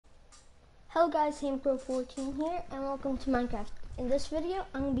Hello guys, HamCro10 here, and welcome to Minecraft. In this video,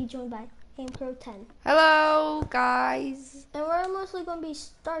 I'm going to be joined by HamCro10. Hello, guys. And we're mostly going to be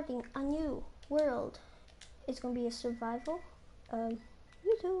starting a new world. It's going to be a survival.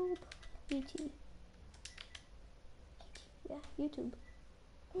 YouTube. ET. Yeah, YouTube.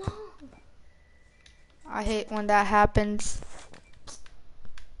 No. I hate when that happens.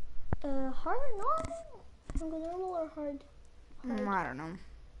 Hard? No. I'm going normal or hard? I don't know.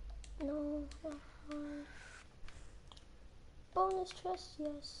 No, not hard. Bonus chest,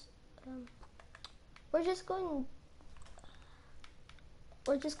 yes. We're just going.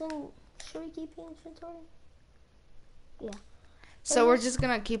 Should we keep inventory? Yeah. So we're just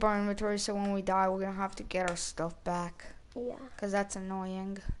gonna keep our inventory. So when we die, we're gonna have to get our stuff back. Yeah. Cause that's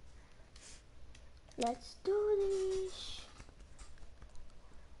annoying. Let's do this.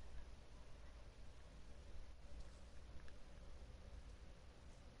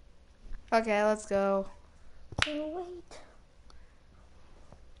 Okay, let's go. Can't wait.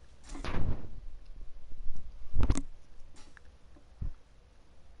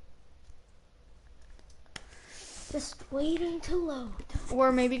 Just waiting to load.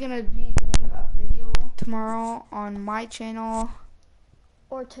 We're maybe gonna be doing a video tomorrow on my channel.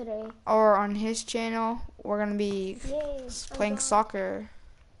 Or today. Or on his channel. We're gonna be playing soccer.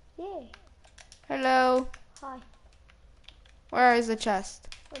 Yay. Hello. Hi. Where is the chest?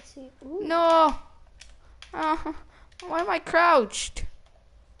 Let's see. Ooh. No. Why am I crouched?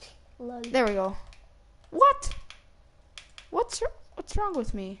 Lol. There we go. What? What's wrong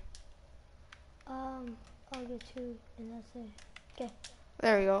with me? I'll get two, and that's it. Okay.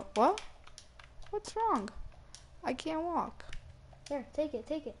 There we go. What? What's wrong? I can't walk. Here, take it,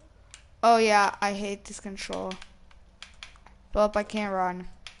 take it. Oh yeah, I hate this control. Philip, I can't run.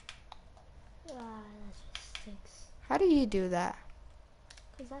 That just stinks. How do you do that?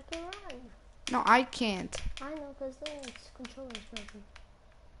 Cause I can run. No, I can't. I know, cause this controller's broken.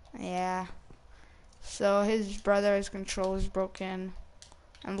 Yeah. So his brother's control is broken.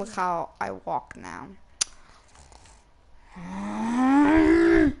 And look how I walk now.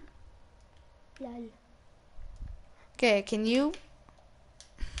 Lol. Okay, can you?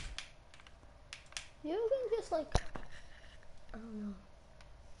 You can just like, I don't know.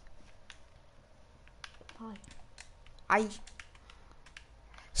 Hi.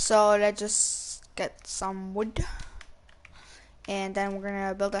 So let's just get some wood. And then we're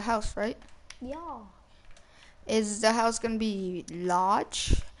gonna build a house, right? Yeah. Is the house gonna be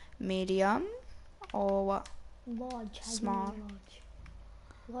large, medium, or what? Large. Small.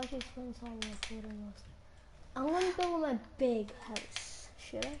 Large explains how like what I was. I'm gonna build my big house.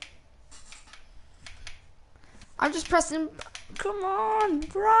 Should I? I'm just pressing. Come on,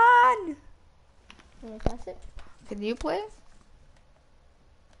 run! Can I press it? Can you play?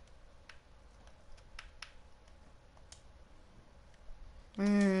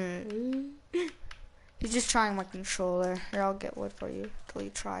 He's just trying my controller. Here, I'll get wood for you till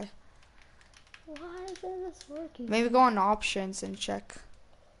you try. Why isn't this working? Maybe go on options and check.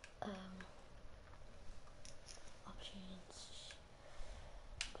 Options.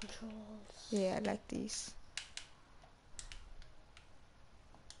 Controls. Yeah, I like these.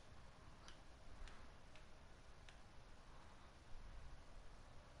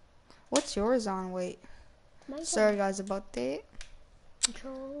 What's yours on? Wait. Sorry guys about that.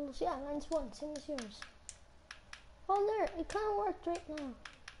 Controls. Yeah, mine's one. Same as yours. Oh, there. It kind of worked right now.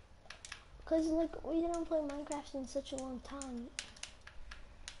 Because, like, we didn't play Minecraft in such a long time.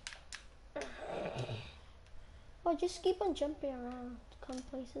 Oh, just keep on jumping around. Come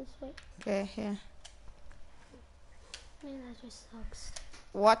places. Wait. Okay, here. Man, that just sucks.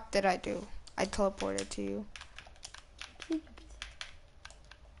 What did I do? I teleported to you.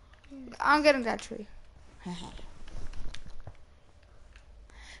 I'm getting that tree.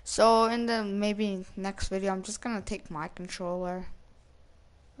 So in the maybe next video, I'm just gonna take my controller.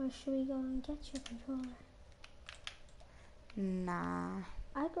 Or should we go and get your controller? Nah.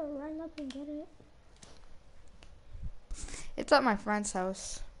 I could run up and get it. It's at my friend's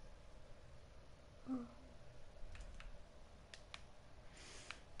house. Oh.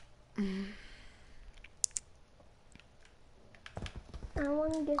 I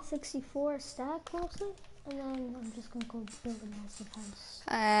want to get 64 stack mostly, and then I'm just gonna go build a massive house.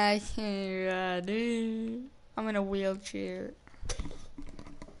 I can't run. I'm in a wheelchair.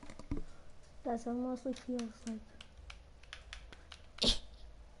 That's what it mostly feels like.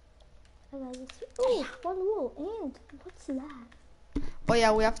 I got this. Oh, one wool, and what's that? Oh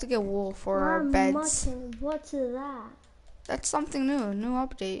yeah, we have to get wool for our beds. Mutton. What's that? That's something new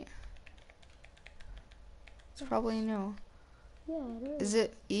update. It's probably new. Yeah, it is. Is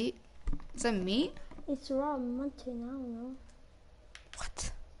it eat? Is that meat? It's raw mutton, I don't know.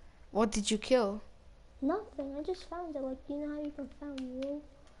 What? What did you kill? Nothing, I just found it. Like, you know how you can find wool?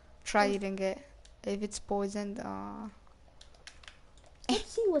 Try eating it. If it's poisoned,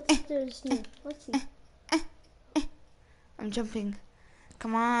 Let's see what there's here. Let's see. I'm jumping.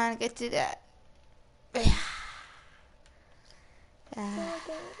 Come on, get to that.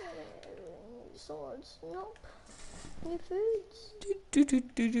 Swords. Nope. New foods.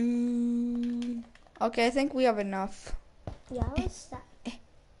 Okay, I think we have enough. Yeah, let's start.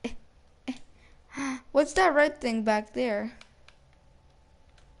 What's that red thing back there?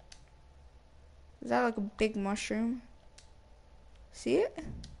 Is that like a big mushroom? See it?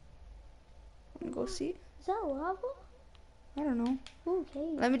 Wanna go see it? Is that lava? I don't know. Okay.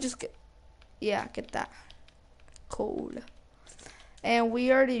 Let me just get that. Cool. And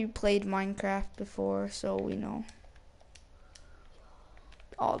we already played Minecraft before, so we know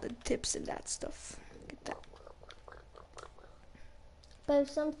all the tips and that stuff. Get that. But if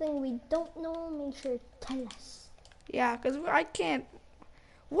something we don't know, make sure to tell us. Yeah, because I can't.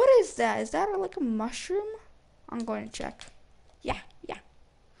 What is that? Is that like a mushroom? I'm going to check. Yeah.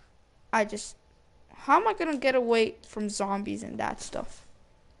 How am I going to get away from zombies and that stuff?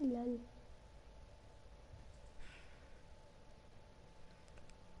 Lol.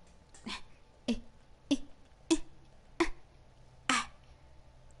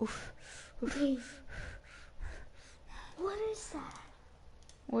 Oof. Okay. What is that?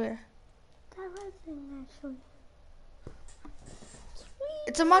 Where? That red thing, actually. Sweet.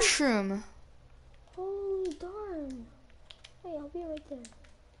 It's a mushroom. Holy darn. Hey, I'll be right there.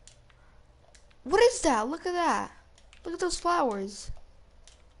 What is that? Look at that. Look at those flowers.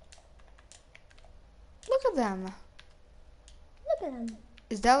 Look at them. Look at them.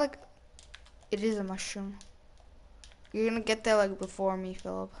 Is that like... It is a mushroom. You're gonna get that like before me,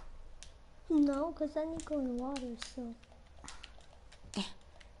 Philip. No, because then you go in water, so.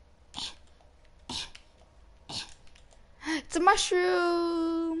 It's a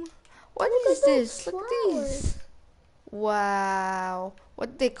mushroom. What Look is at those this? Look at these. flowers. Wow. What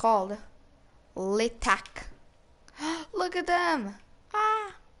are they called? Litak. Look at them.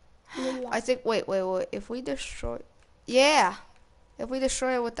 Ah. I think, wait. If we destroy... Yeah. If we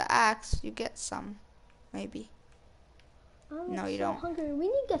destroy it with the axe, you get some. Maybe. I'm No, you so don't. hungry. We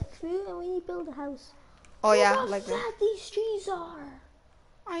need to get food and we need to build a house. Oh, Look yeah. how Like that. fat these trees are.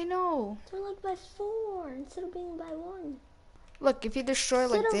 I know. They're like by 4 instead of being by 1. Look, if you destroy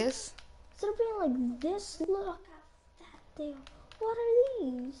like this... Instead of being like this, look how fat they are. What are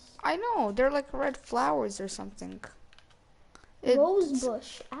these? I know. They're like red flowers or something. Rose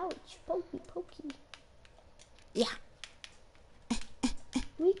bush. Ouch. Pokey. Yeah.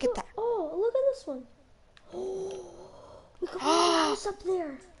 We Get could, that. oh, look at this one. Oh, we could build a house up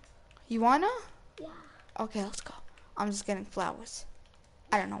there. You wanna? Yeah. Okay, let's go. I'm just getting flowers.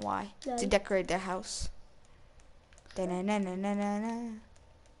 I don't know why. Nice. To decorate their house. Da-na-na-na-na-na.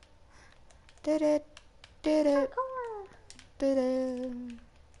 Da-da, da-da, da-da.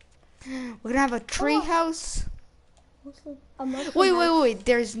 We're gonna have a tree house. Wait.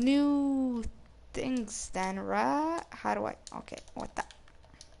 There's new things then, right? How do I? Okay, what that?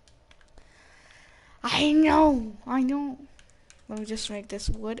 I know. Let me just make this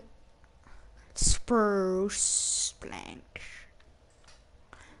wood. Spruce plank.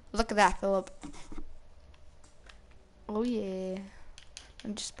 Look at that, Philip. Oh yeah. Let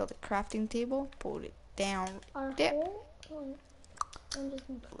me just build a crafting table. Put it down there.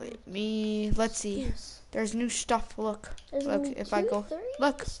 Let's see. There's new stuff. Look. Look, if I go.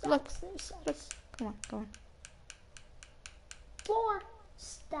 Look. Come on. 4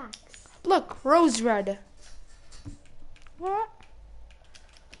 stacks. Look, rose red. What?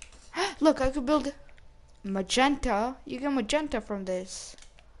 Look, I could build magenta. You get magenta from this.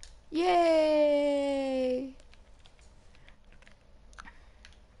 Yay!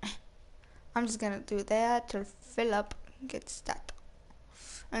 I'm just gonna do that till Philip gets that.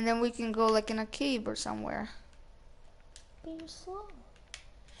 And then we can go like in a cave or somewhere. But you're slow.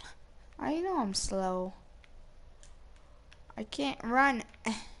 I know I'm slow. I can't run.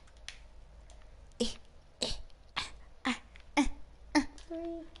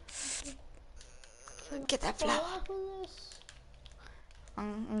 Get that flower.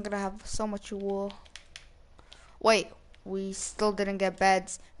 I'm gonna have so much wool. Wait, we still didn't get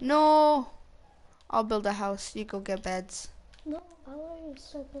beds. No! I'll build a house. You go get beds. No, I already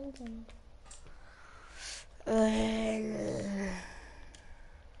start building.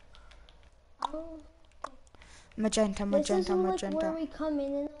 Magenta. This is like where we come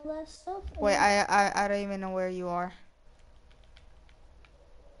in and all that stuff. Wait, I don't even know where you are.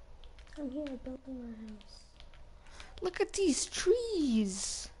 I'm here building our house. Look at these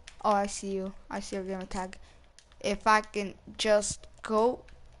trees. Oh, I see you. I see your gamer tag. If I can just go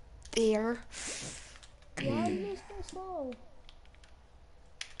there. Why is this so slow?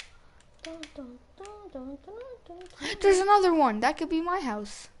 Dun, dun, dun, dun, dun, dun, dun. There's another one. That could be my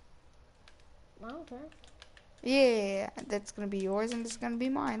house. I don't care. Yeah, that's gonna be yours and it's gonna be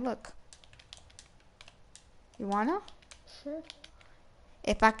mine. Look. You wanna? Sure.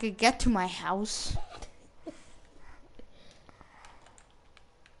 If I could get to my house.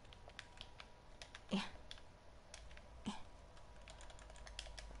 Yeah.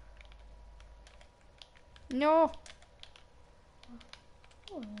 No.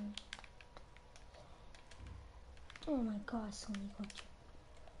 Oh my god, somebody got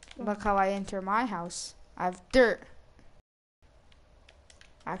you. Look how I enter my house. I have dirt.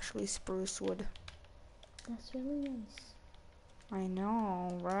 Actually, spruce wood. That's really nice. I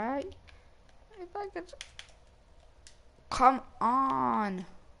know, right? If I could... Come on.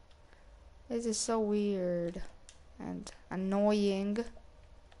 This is so weird and annoying.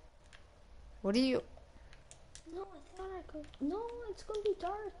 What do you... No, I thought I could. No, it's gonna be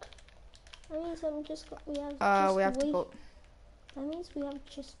dark. That means we have to go. That means we have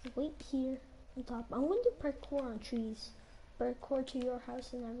just wait here on top. I'm going to parkour on trees. Parkour to your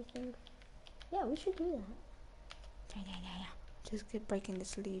house and everything. Yeah, we should do that. Yeah. Just get breaking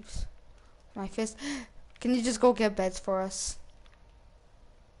these leaves. My fist. Can you just go get beds for us?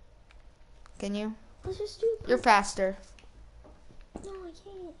 Can you? Let's just do it. You're faster. No, I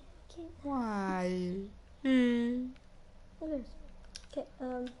can't. Why? Okay. Okay,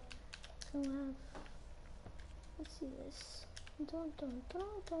 so we have, let's see this.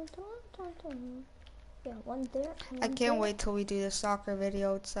 Yeah, one there. I can't wait till we do the soccer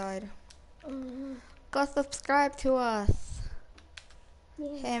video outside. Mm-hmm. Go subscribe to us.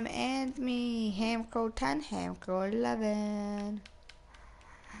 Yeah. Him and me. HamCro10, HamCro11.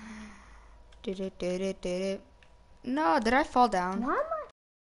 No, did I fall down? Why am I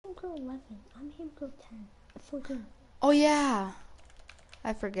HamCro11? I'm HamCro10. 14. Oh yeah.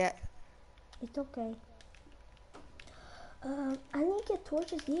 I forget. It's okay. I need to get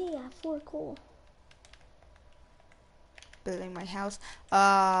torches. Yeah, 4, cool. Building my house.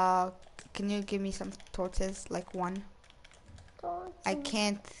 Can you give me some torches? Like one? Torches. I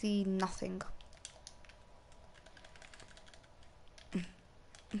can't see nothing.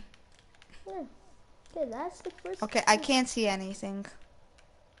 Yeah. Okay, that's the first. Okay, I can't see anything.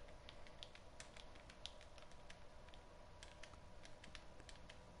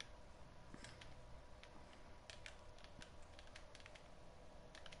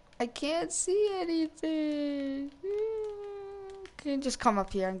 I can't see anything. Can you just come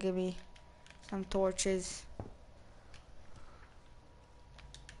up here and give me some torches?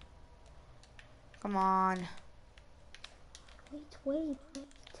 Come on. Wait. I need to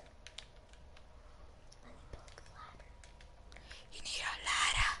build a ladder. You need a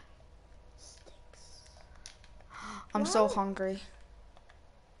ladder. Sticks. I'm so hungry.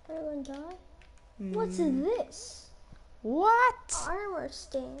 Are you gonna die? What's this? What? Armor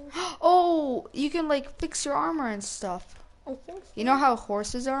stand. Oh, you can like fix your armor and stuff. I think so. You know how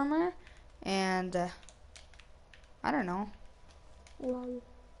horses armor? And I don't know. Lol.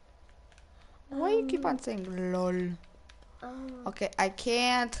 Why you keep on saying lol? Okay, I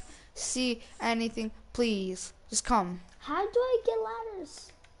can't see anything. Please, just come. How do I get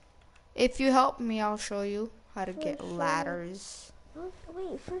ladders? If you help me, I'll show you how to get Sure. ladders. Oh,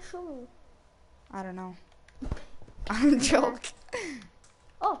 wait, first show me. I don't know. I'm joking.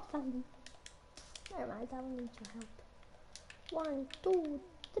 Oh, found me. Never mind, I don't need your help. 1, 2,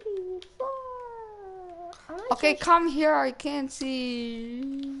 3, 4. Okay, come here. I can't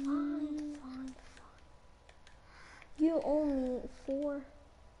see. Fine. You owe me 4.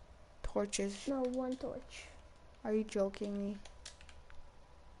 Torches. No, 1 torch. Are you joking me?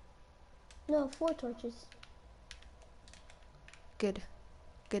 No, 4 torches. Good.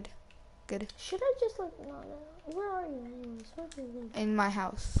 Should I just like, no. Where are you anyways? Where do you live? In my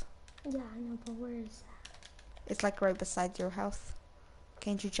house. Yeah, I know, but where is that? It's like right beside your house.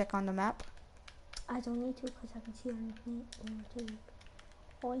 Can't you check on the map? I don't need to because I can see underneath.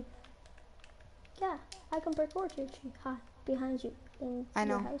 Oi. Yeah, I can parkour to your tree. Hi, behind you. In I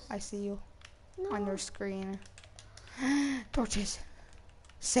know. Your house. I see you No. on your screen. Torches.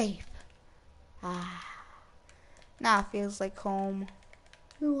 Safe. Ah. Now it feels like home.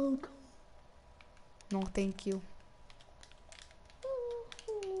 You're welcome. No, thank you.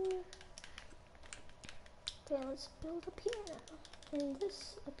 Okay, let's build up here now. And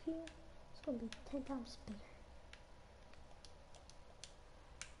this up here is going to be 10 times bigger.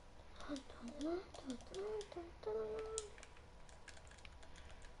 Then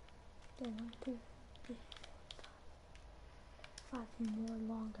 1, 2, 3, 4, 5 more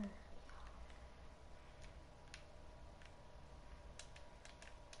longer.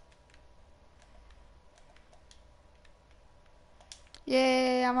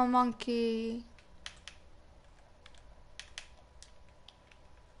 Yay, I'm a monkey.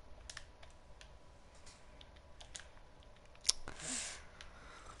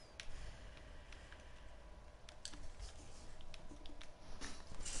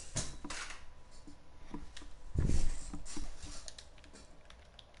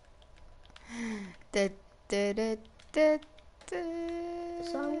 Da, da, da, da, da.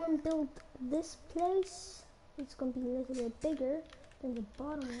 So I'm gonna build this place. It's gonna be a little bit bigger than the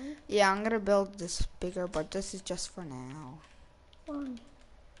bottom one. Yeah, I'm gonna build this bigger, but this is just for now. 1,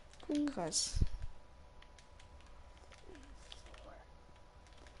 2, Because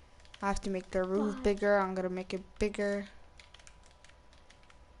I have to make the roof 5. bigger. I'm gonna make it bigger.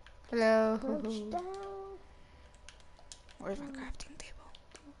 Hello. Crouch down. Where's my crafting table?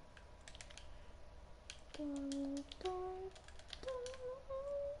 Dun, dun, dun.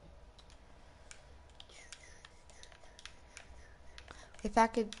 If I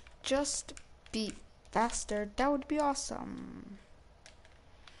could just be faster, that would be awesome.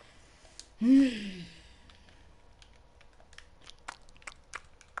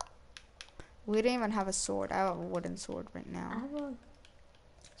 We don't even have a sword. I have a wooden sword right I now. have a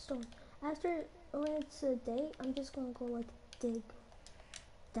stone. After, when it's a day, I'm just gonna go like dig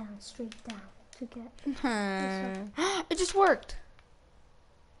down, straight down to get. It just worked.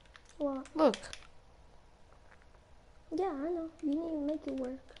 Well, Look. yeah, I know. You need to make it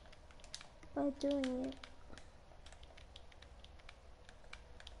work by doing it.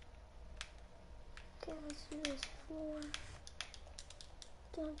 Okay, let's do this floor.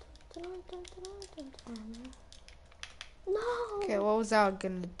 Dun, dun, dun, dun, dun, dun. No. Okay, what was I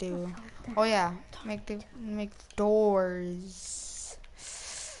gonna do? Oh yeah, make the doors.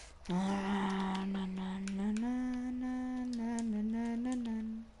 Na, na, na, na, na, na, na, na, na.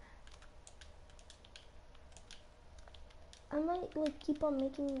 I might like keep on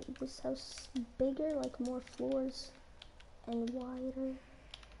making this house bigger, like more floors and wider.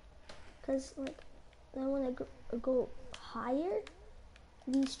 Cause like then when I go higher,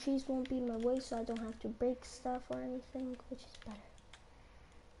 these trees won't be in my way, so I don't have to break stuff or anything, which is better.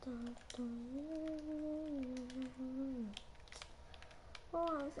 Dun, dun. Oh,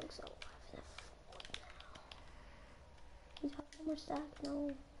 I don't think so. I have enough wood now. You have one more stack?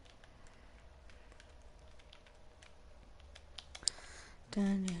 No.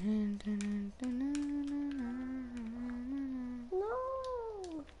 Dun, dun, dun, dun, dun, No.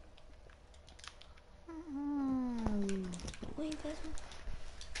 Wait, there's one.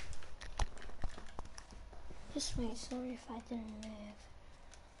 Just wait. Sorry if I didn't live.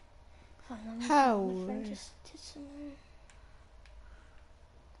 Oh, no, my friend just did something.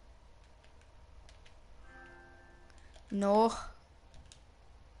 No.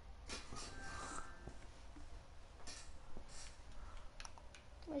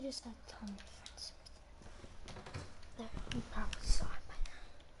 I just had a ton of friends. There, you probably saw it by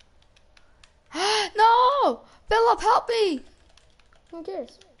now. No! Philip, help me! Who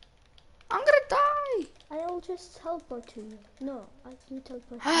cares? I'm gonna die! I'll just teleport to you. No, you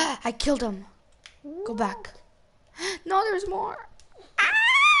teleport. I killed him. What? Go back. No, there's more.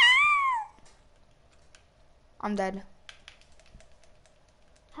 I'm dead.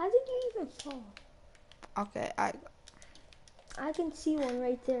 How did you even fall? Okay, I can see one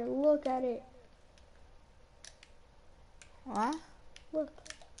right there. Look at it. what? Look,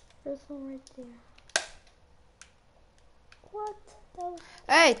 there's one right there. What?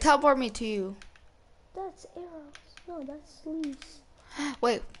 Hey, teleport me to you. That's arrows. No, that's leaves.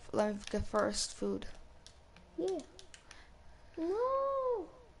 Wait, let me get first food. Yeah. No.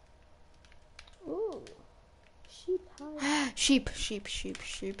 Ooh. Sheep hide. Sheep, sheep, sheep,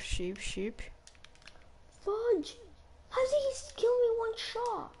 sheep, sheep, sheep. Fudge. How did he kill me one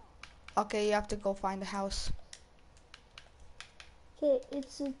shot? Okay, you have to go find the house. Okay,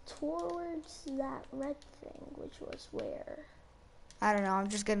 it's towards that red thing, which was where? I don't know, I'm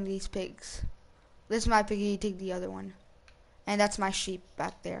just getting these pigs. This is my piggy, you take the other one. And that's my sheep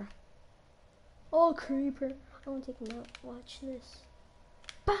back there. Oh, creeper. I'm gonna take him out. Watch this.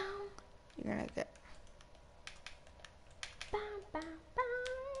 Bam. You're gonna get... Bam, bam, bam.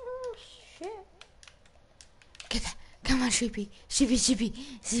 Oh, shit. Get that. Come on, sheepy. Sheepy, sheepy.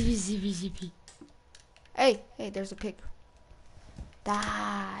 Sheepy, sheepy, sheepy. Hey, there's a pig.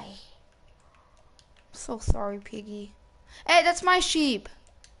 Die. So sorry, piggy. Hey, that's my sheep.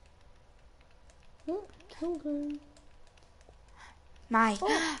 Killed him. My,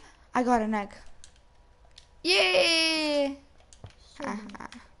 Oh. I got an egg. Yay! So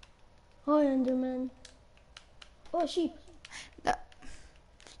oh, Enderman. Oh, sheep.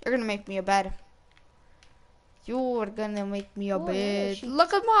 You're gonna make me a bed. You're gonna make me a Oh, yeah, bed.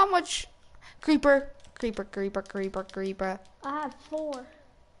 Look at how much creeper. Creeper, creeper, creeper, creeper. I have 4.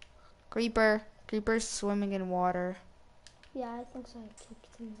 Creeper. Creeper's swimming in water. Yeah, I think so. I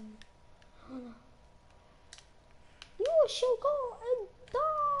kicked him. Oh no. You shall go and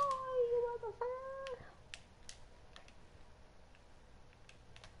die, you motherfucker.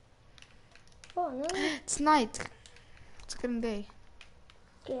 Oh no. It's night. It's getting day.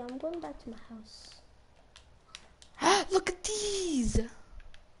 Okay, I'm going back to my house. Look at these.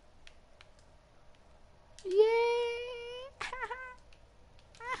 Yay!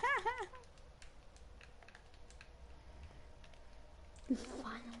 You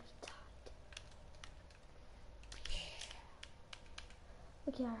finally died.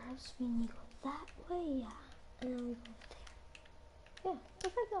 Okay, our house, we need to go that way, yeah. And then we go there. Yeah,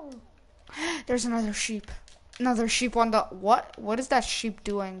 perfect. There's another sheep. Another sheep on the... What? What is that sheep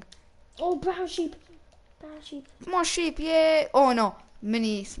doing? Oh, brown sheep. Brown sheep. Come on, sheep. Yay. Oh, no.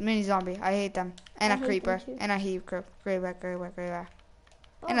 Mini zombie. I hate them. And I a hate creeper. them too. And a creeper. Creeper.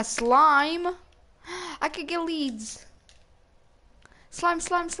 Oh. And a slime. I could get leads. Slime.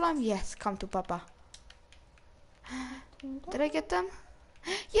 Yes, come to Papa. Did I get them?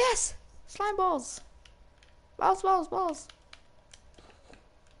 Yes! Slime balls. Balls.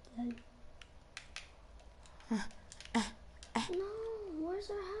 No, where's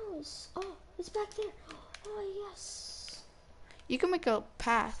our house? Oh, it's back there. Oh, yes. You can make a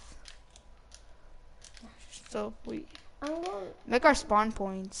path. So we I'm going. make our spawn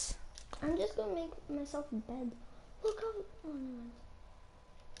points. I'm just gonna make myself a bed. Look how. Oh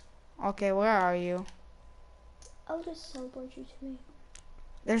no. Okay, where are you? I'll just teleport you to me.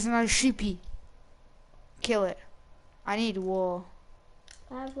 There's another sheepy. Kill it. I need wool.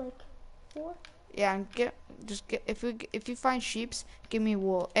 I have like 4. Yeah, and just get if you find sheeps, give me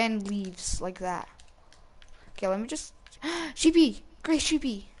wool and leaves like that. Okay, let me just sheepy, great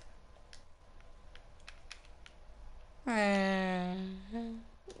sheepy.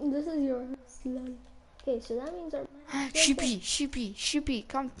 This is your house, lol. Okay, so that means our sheepy,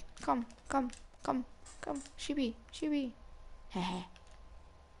 come, sheepy.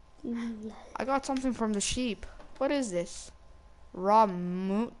 I got something from the sheep. What is this? Raw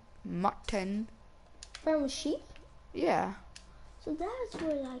mutton. From a sheep? Yeah. So that's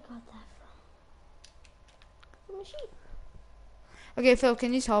where I got that from. From a sheep. Okay, Phil,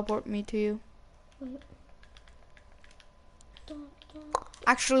 can you teleport me to you? Wait.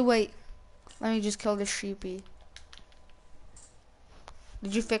 Actually, wait. Let me just kill this sheepy.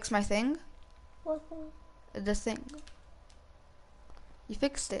 Did you fix my thing? What thing? The thing. You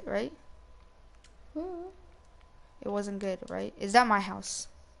fixed it, right? Hmm. It wasn't good, right? Is that my house?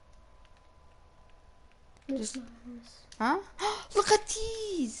 This Just- my house. Huh? Look at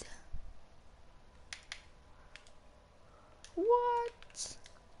these! What?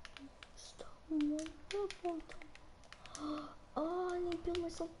 Oh, I need to build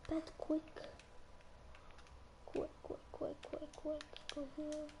myself a bed quick. Quick. Go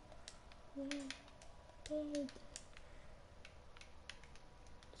here. Bed.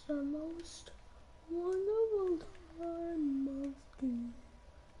 It's the most wonderful time of the year.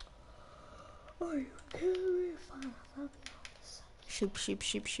 Are you kidding me? Fine, I'll be honest.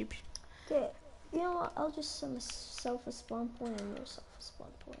 Sheep. Okay, you know what? I'll just set myself a spawn point and yourself a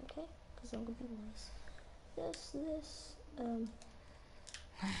spawn point, okay? Because I'm gonna be nice. This,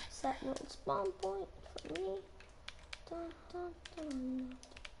 set world spawn point for me. Dun.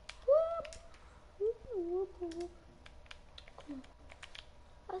 Whoop. Whoop. Come on.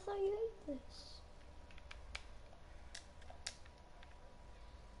 I thought you ate this.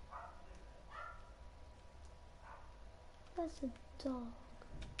 That's a dog.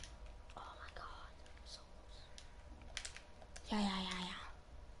 Oh my god. So Yeah.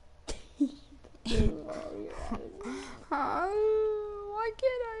 Why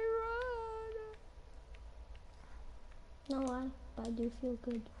can't I run? No, I do feel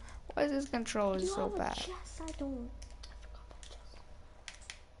good. Why is this controller You so have bad? a chest? I don't. I forgot about chest.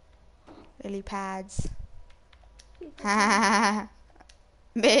 Lily pads. People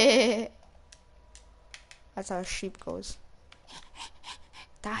Meh. That's how a sheep goes.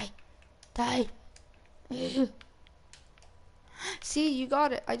 Die. See, you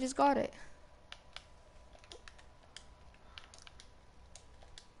got it. I just got it.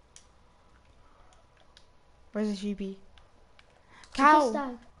 Where's the sheepy? I just Cow.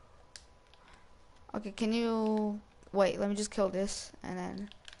 died. Okay, can you wait? Let me just kill this and then.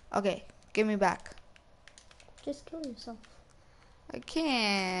 Okay, give me back. Just kill yourself. I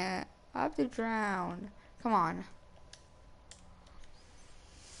can't. I have to drown. Come on.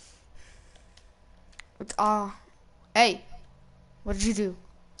 It's Hey, what did you do?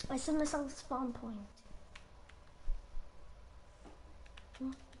 I set myself a spawn point.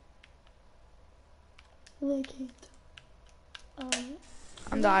 I can't.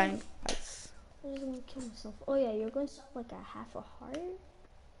 I'm dying. I'm just gonna kill myself. Oh yeah, you're going to stop like a half a heart?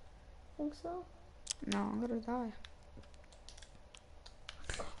 Think so? No, I'm gonna die.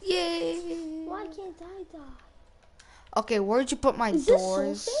 Yay! Why can't I die? Okay, where'd you put my Is doors? this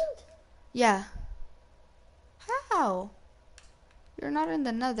soul sand? Yeah. How? You're not in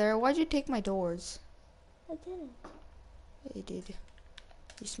the nether. Why'd you take my doors? I didn't. Yeah, you did.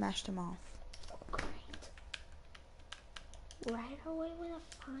 You smashed them off. Great. Right away when I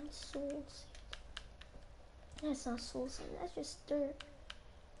find soul sand. That's not soul sand, that's just dirt.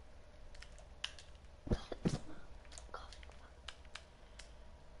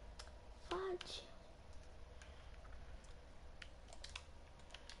 Fudge.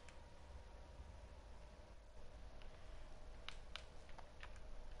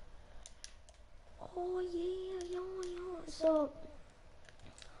 Oh yeah, yo. So,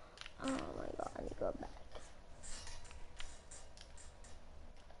 oh my god, I need to go back.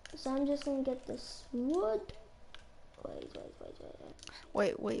 So I'm just gonna get this wood.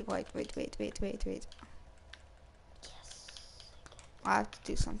 Wait. Wait. Yes. I have to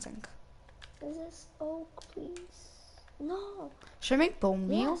do something. Is this oak, please? No. Should I make bone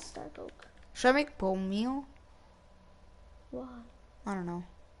meal? Yes, dark oak. Should I make bone meal? Why? I don't know.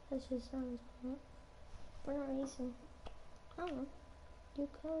 That just sounds for no reason. I don't know. You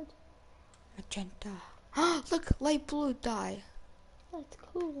could. Magenta. Look, light blue dye. That's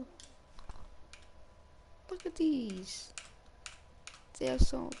cool. Look at these. They have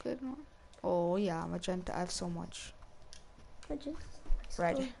so good. Oh yeah, magenta. I have so much. Red.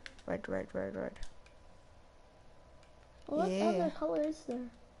 Cool. Red. What Yeah. other color is there?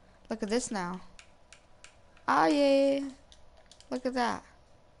 Look at this now. Ah yeah. Look at that.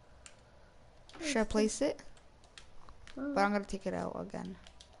 Should I place it? But I'm gonna take it out again.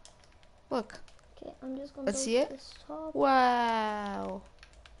 Look. Okay, I'm just gonna Let's build see it. this top. Wow.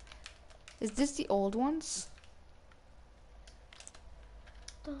 Is this the old ones?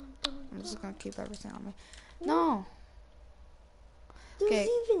 I'm just gonna keep everything on me. No. There's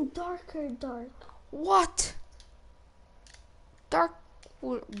even dark. What? Dark.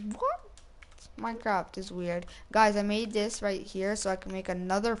 What? Minecraft is weird. Guys, I made this right here so I can make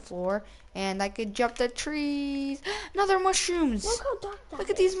another floor and I could jump the trees. Another mushrooms. Look how dark that Look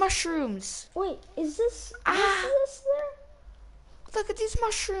at these mushrooms. Wait, is this this there? Look at these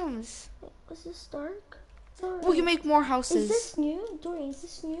mushrooms. Wait, was this dark? We can make more houses. Is this new? Dory, is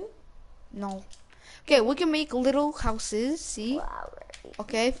this new? No. Okay, we can make little houses. See? Wow.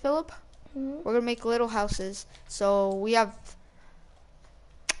 Okay, Philip? We're gonna make little houses. So we have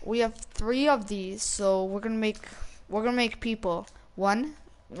 3 of these. So we're gonna make people. One.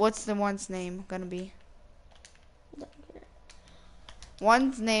 What's the one's name gonna be?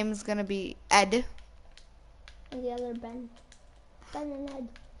 One's name is gonna be Ed. And the other Ben. Ben and Ed.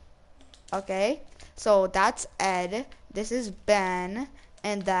 Okay. So that's Ed. This is Ben,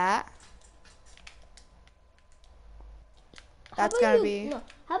 and that's gonna be. No,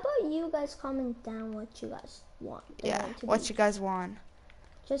 how about you guys comment down what you guys want? Yeah. What you guys want?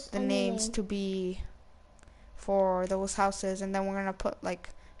 Just the names to be for those houses, and then we're gonna put like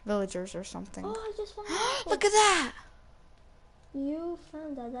villagers or something. Oh, I just found Look at that! You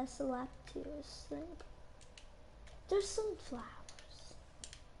found that. That's the Lapteus thing. There's some flowers.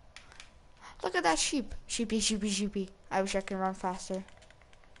 Look at that sheep. Sheepy. I wish I could run faster.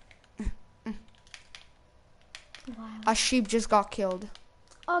 Wow. A sheep just got killed.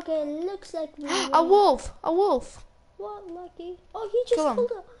 Okay, looks like we A wolf! What, Lucky? Oh, he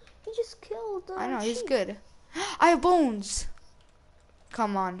just killed I know, sheep. he's good. I have bones!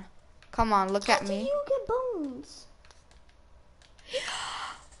 Come on, look at me. How do you get bones?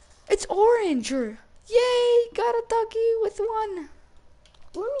 It's orange! Yay! Got a doggy with one.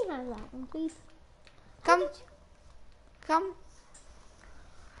 Let me have that one, please. Come.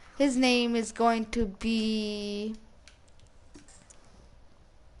 His name is going to be...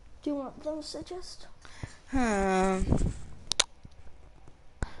 Do you want them to suggest?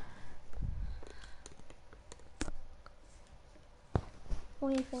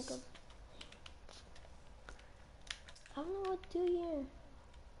 What What do you think of? I don't know what to do here. You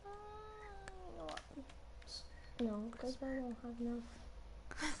know what? No, because I don't have enough.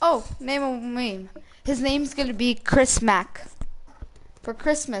 Oh, name a meme. His name's gonna be Chris Mac. For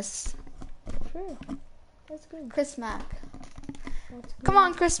Christmas. Sure. That's good. Chris Mac. That's good. Come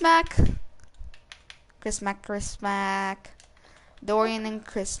on, Chris Mac. Chris Mac, Chris Mac. Dorian and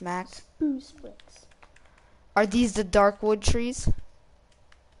Chris Mac. Spruce bricks. Are these the dark wood trees?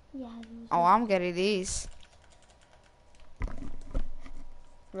 Yeah. Oh, I'm getting these.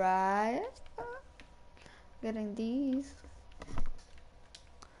 Right. Getting these.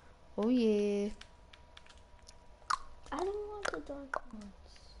 Oh yeah. I don't want the dark ones.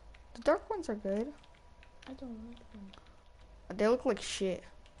 The dark ones are good. I don't like them. They look like shit.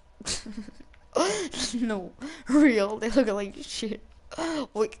 No, real. They look like shit.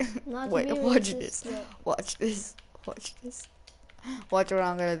 Wait, wait. Watch this. Watch this. Watch this. Watch what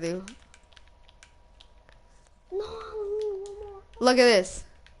I'm gonna do. No, I need one more. Look at this.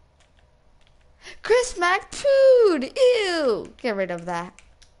 Chris Mac food. Ew. Get rid of that.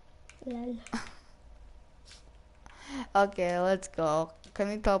 Lol. Okay, let's go.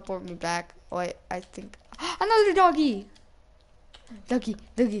 Can you teleport me back? Wait, I think another doggy.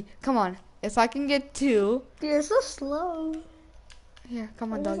 Doggy, come on. If I can get 2. You're so slow. Here,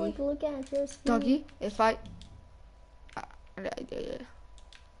 come on, I'm doggy. just like looking at your speed. Doggy, if I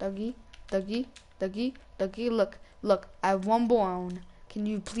doggy, look, I have 1 bone. Can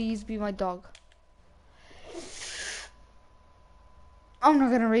you please be my dog? I'm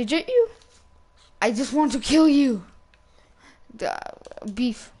not gonna rage at you. I just want to kill you.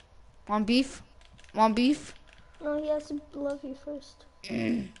 Beef. Want beef? Want beef? No, he has to love you first. How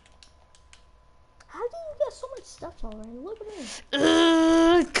do you get so much stuff already? Look at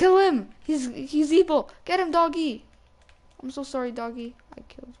me. Kill him. He's evil. Get him, doggy. I'm so sorry, doggy. I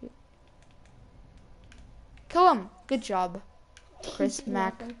killed you. Kill him. Good job, Chris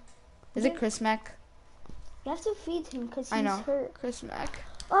Mac. Nothing. Is it Chris Mac? You have to feed him because he's I know. hurt. Chris Mac.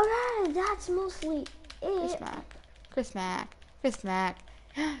 Alright, that's mostly Chris it. Mac. Chris Mac. Chris Mac.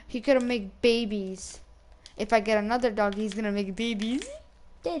 He could make babies. If I get another dog, he's gonna make babies.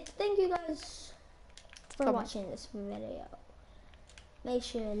 Okay, thank you guys for Come on. watching this video. Make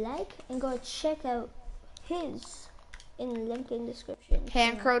sure you like and go check out his in the link in the description.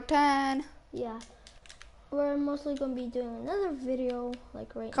 HamCro10. Yeah. We're mostly gonna be doing another video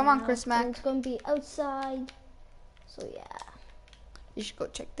like right now. Come on, Chris Mac. And it's gonna be outside. So yeah. You should go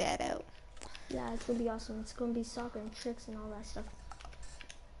check that out. Yeah, it's gonna be awesome. It's gonna be soccer and tricks and all that stuff.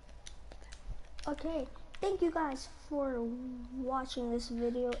 Okay, thank you guys for watching this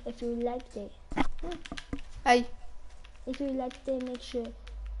video. If you liked it, Hey. if you liked it, make sure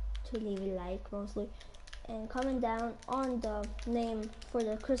to leave a like mostly, and comment down on the name for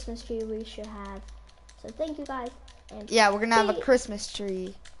the Christmas tree we should have. So thank you guys. And Yeah, we're gonna have a Christmas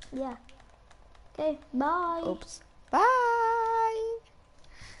tree. yeah. Okay, bye. Oops. Bye.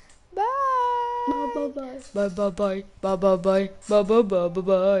 Bye. Bye bye bye. Bye bye bye. Bye bye bye. Bye bye bye bye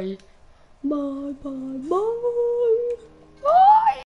bye. Bye bye bye.